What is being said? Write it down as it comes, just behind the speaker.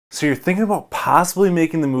So you're thinking about possibly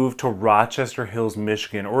making the move to Rochester Hills,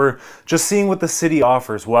 Michigan, or just seeing what the city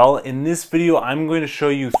offers. Well, in this video, I'm going to show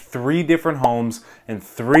you 3 different homes and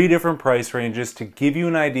 3 different price ranges to give you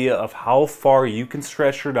an idea of how far you can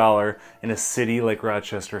stretch your dollar in a city like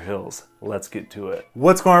Rochester Hills. Let's get to it.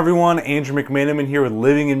 What's going on, everyone? Andrew McManaman here with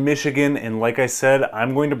Living in Michigan, and like I said,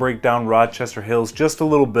 I'm going to break down Rochester Hills just a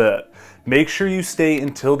little bit. Make sure you stay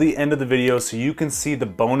until the end of the video so you can see the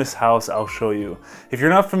bonus house I'll show you. If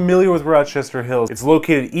you're not familiar with Rochester Hills, it's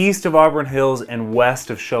located east of Auburn Hills and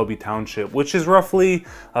west of Shelby Township, which is roughly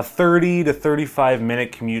a 30 to 35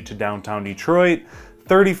 minute commute to downtown Detroit,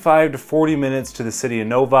 35 to 40 minutes to the city of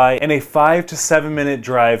Novi, and a 5 to 7 minute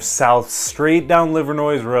drive south straight down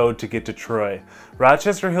Livernois Road to get to Troy.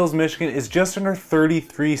 Rochester Hills, Michigan is just under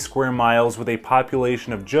 33 square miles with a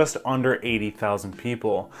population of just under 80,000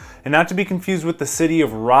 people. And not to be confused with the city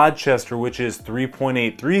of Rochester, which is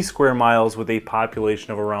 3.83 square miles with a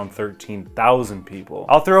population of around 13,000 people.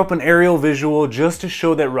 I'll throw up an aerial visual just to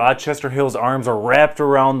show that Rochester Hills' arms are wrapped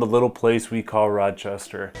around the little place we call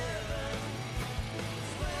Rochester.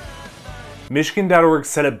 Michigan.org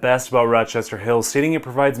said it best about Rochester Hills, stating it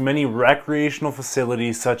provides many recreational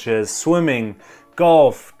facilities such as swimming,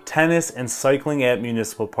 golf, tennis, and cycling at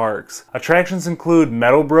municipal parks. Attractions include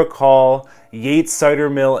Meadowbrook Hall, Yates Cider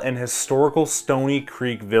Mill, and historical Stony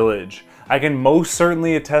Creek Village. I can most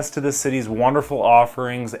certainly attest to the city's wonderful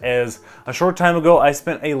offerings, as a short time ago I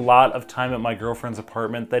spent a lot of time at my girlfriend's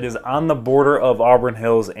apartment that is on the border of Auburn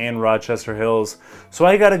Hills and Rochester Hills, so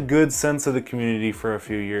I got a good sense of the community for a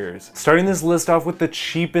few years. Starting this list off with the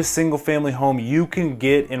cheapest single-family home you can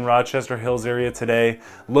get in Rochester Hills area today,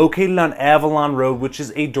 located on Avalon Road, which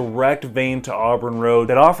is a direct vein to Auburn Road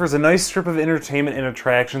that offers a nice strip of entertainment and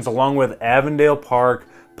attractions along with Avondale Park,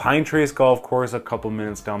 Pine Trace Golf Course a couple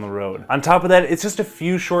minutes down the road. On top of that, it's just a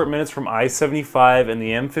few short minutes from I-75 and the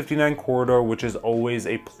M59 corridor, which is always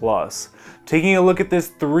a plus. Taking a look at this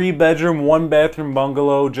 3-bedroom, 1-bathroom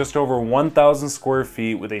bungalow, just over 1,000 square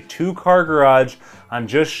feet with a 2-car garage on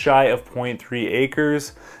just shy of 0.3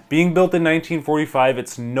 acres. Being built in 1945,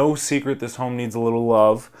 it's no secret this home needs a little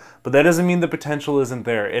love, but that doesn't mean the potential isn't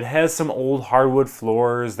there. It has some old hardwood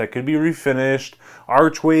floors that could be refinished,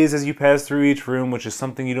 archways as you pass through each room, which is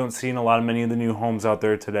something you don't see in many of the new homes out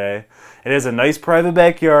there today. It has a nice private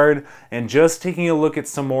backyard, and just taking a look at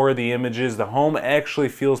some more of the images, the home actually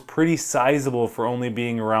feels pretty sizable for only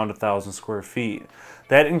being around 1,000 square feet.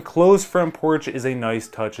 That enclosed front porch is a nice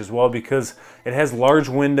touch as well because it has large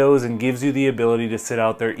windows and gives you the ability to sit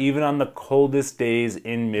out there even on the coldest days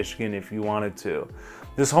in Michigan if you wanted to.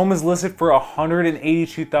 This home is listed for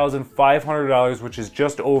 $182,500, which is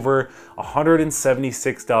just over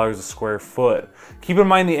 $176 a square foot. Keep in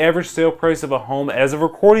mind the average sale price of a home as of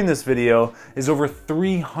recording this video is over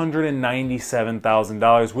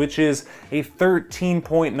 $397,000, which is a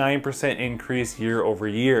 13.9% increase year over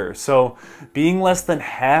year. So being less than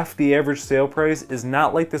half the average sale price is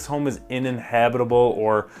not like this home is uninhabitable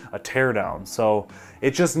or a teardown. So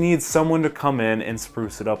it just needs someone to come in and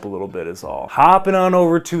spruce it up a little bit is all. Hopping on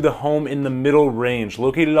over to the home in the middle range,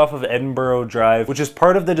 located off of Edinburgh Drive, which is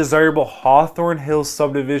part of the desirable Hawthorne Hills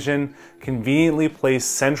subdivision, conveniently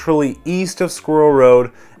placed centrally east of Squirrel Road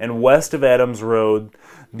and west of Adams Road.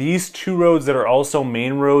 These 2 roads that are also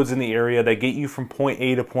main roads in the area that get you from point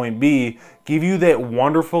A to point B give you that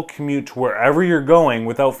wonderful commute to wherever you're going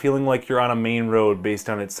without feeling like you're on a main road based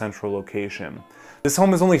on its central location. This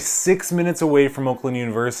home is only 6 minutes away from Oakland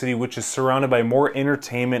University, which is surrounded by more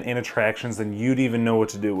entertainment and attractions than you'd even know what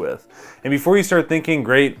to do with. And before you start thinking,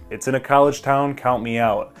 great, it's in a college town, count me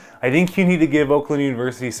out, I think you need to give Oakland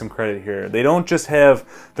University some credit here. They don't just have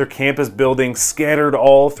their campus buildings scattered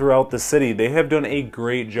all throughout the city. They have done a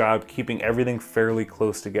great job keeping everything fairly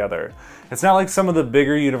close together. It's not like some of the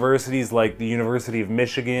bigger universities like the University of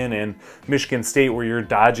Michigan and Michigan State where you're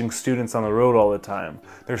dodging students on the road all the time.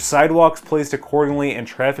 There's sidewalks placed accordingly and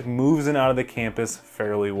traffic moves in and out of the campus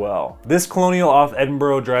fairly well. This colonial off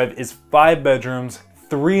Edinburgh Drive is 5 bedrooms,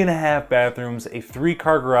 3.5 bathrooms, a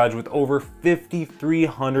 3-car garage with over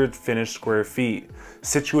 5,300 finished square feet,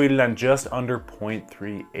 situated on just under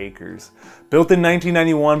 0.3 acres. Built in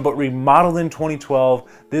 1991 but remodeled in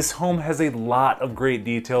 2012, this home has a lot of great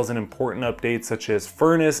details and important updates such as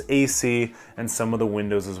furnace, AC, and some of the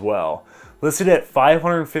windows as well. Listed at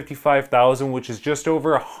 $555,000, which is just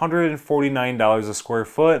over $149 a square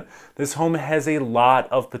foot, this home has a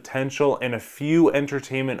lot of potential and a few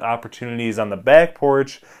entertainment opportunities on the back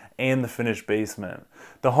porch and the finished basement.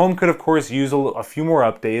 The home could of course use a few more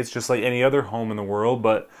updates just like any other home in the world,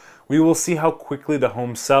 but We will see how quickly the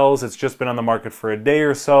home sells. It's just been on the market for a day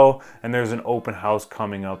or so, and there's an open house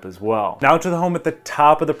coming up as well. Now to the home at the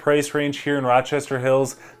top of the price range here in Rochester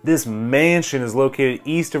Hills. This mansion is located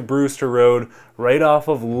east of Brewster Road, right off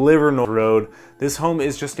of Livernois Road. This home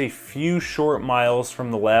is just a few short miles from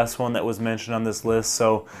the last one that was mentioned on this list,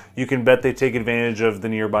 so you can bet they take advantage of the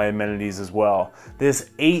nearby amenities as well.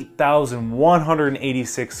 This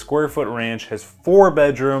 8,186 square foot ranch has 4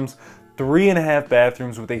 bedrooms, 3.5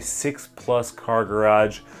 bathrooms with a 6+ car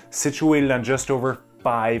garage, situated on just over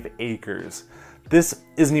 5 acres. This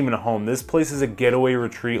isn't even a home. This place is a getaway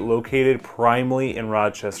retreat located primarily in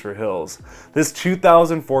Rochester Hills. This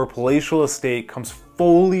 2004 palatial estate comes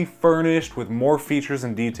fully furnished with more features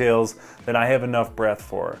and details than I have enough breath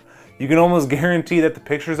for. You can almost guarantee that the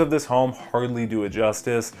pictures of this home hardly do it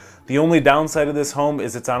justice. The only downside of this home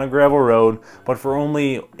is it's on a gravel road, but for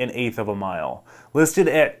only 1/8 of a mile. Listed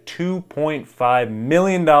at $2.5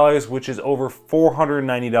 million, which is over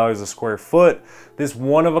 $490 a square foot, this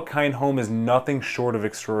one-of-a-kind home is nothing short of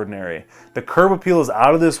extraordinary. The curb appeal is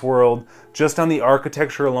out of this world. Just on the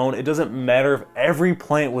architecture alone, it doesn't matter if every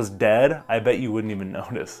plant was dead, I bet you wouldn't even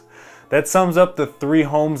notice. That sums up the 3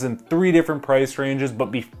 homes in 3 different price ranges,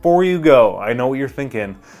 but before you go, I know what you're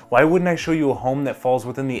thinking. Why wouldn't I show you a home that falls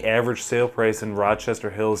within the average sale price in Rochester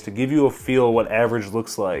Hills to give you a feel of what average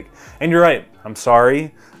looks like? And you're right, I'm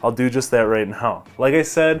sorry, I'll do just that right now. Like I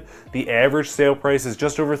said, the average sale price is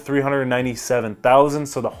just over $397,000,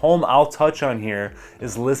 so the home I'll touch on here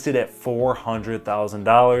is listed at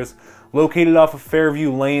 $400,000. Located off of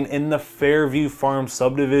Fairview Lane in the Fairview Farm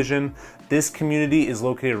subdivision. This community is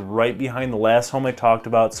located right behind the last home I talked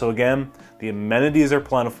about, so again, the amenities are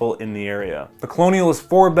plentiful in the area. The Colonial is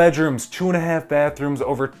 4 bedrooms, 2.5 bathrooms,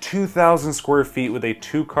 over 2,000 square feet with a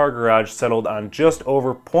 2-car garage settled on just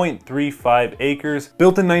over 0.35 acres.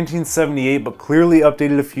 Built in 1978, but clearly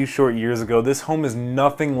updated a few short years ago, this home is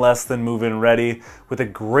nothing less than move-in ready with a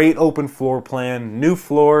great open floor plan, new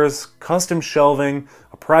floors, custom shelving,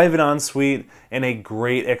 a private ensuite, and a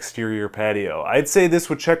great exterior patio. I'd say this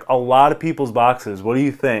would check a lot of people's boxes. What do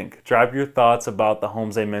you think? Drop your thoughts about the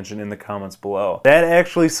homes I mentioned in the comments below. That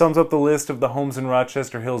actually sums up the list of the homes in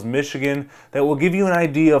Rochester Hills, Michigan that will give you an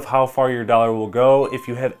idea of how far your dollar will go. If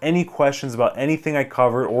you have any questions about anything I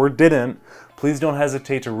covered or didn't, please don't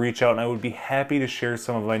hesitate to reach out and I would be happy to share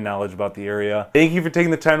some of my knowledge about the area. Thank you for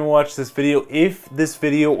taking the time to watch this video. If this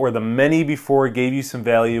video or the many before gave you some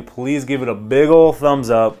value, please give it a big ol' thumbs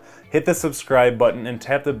up, hit the subscribe button, and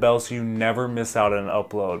tap the bell so you never miss out on an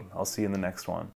upload. I'll see you in the next one.